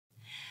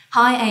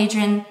Hi,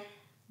 Adrian.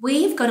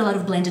 We've got a lot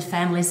of blended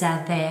families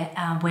out there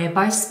where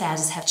both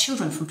spouses have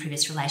children from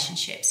previous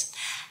relationships.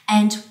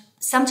 And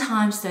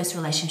sometimes those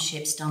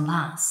relationships don't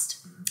last.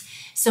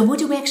 So what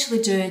do we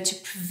actually do to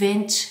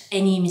prevent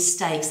any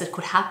mistakes that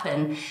could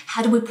happen?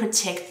 How do we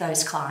protect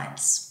those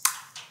clients?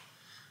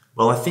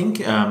 Well, I think,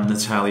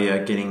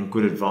 Natallia, getting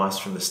good advice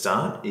from the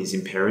start is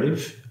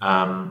imperative.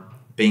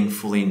 Being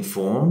fully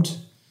informed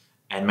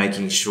and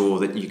making sure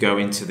that you go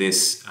into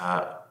this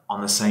on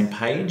the same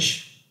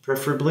page,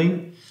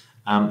 preferably.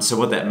 So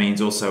what that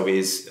means also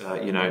is,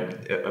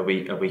 are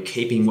we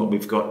keeping what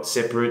we've got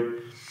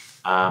separate?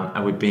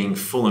 Are we being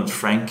full and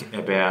frank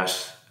about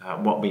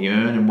what we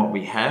earn and what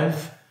we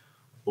have?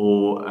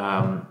 Or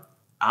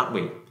aren't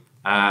we?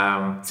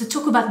 So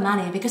talk about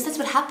money, because that's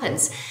what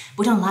happens.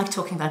 We don't like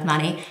talking about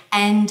money.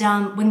 And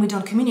when we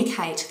don't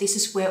communicate, this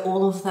is where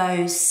all of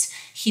those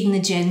hidden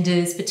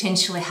agendas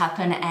potentially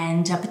happen.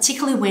 And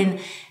particularly when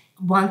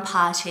one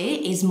party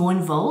is more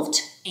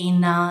involved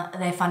in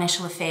their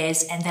financial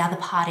affairs and the other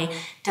party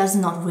does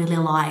not really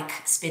like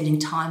spending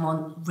time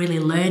on really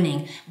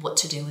learning what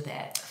to do with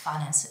their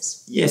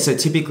finances. Yeah, so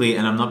typically,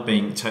 and I'm not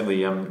being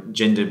totally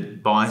gender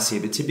biased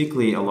here, but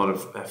typically a lot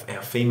of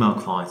our female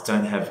clients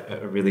don't have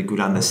a really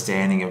good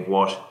understanding of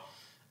what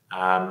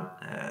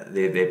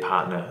their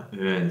partner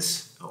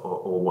earns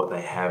or what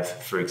they have,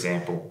 for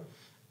example.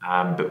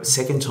 But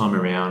second time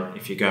around,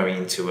 if you're going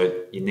into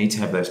it, you need to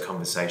have those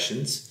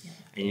conversations.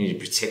 And you need to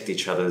protect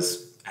each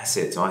other's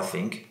assets, I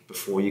think,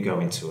 before you go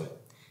into it.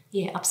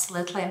 Yeah,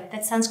 absolutely.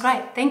 That sounds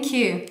great. Thank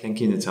you. Thank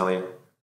you, Natallia.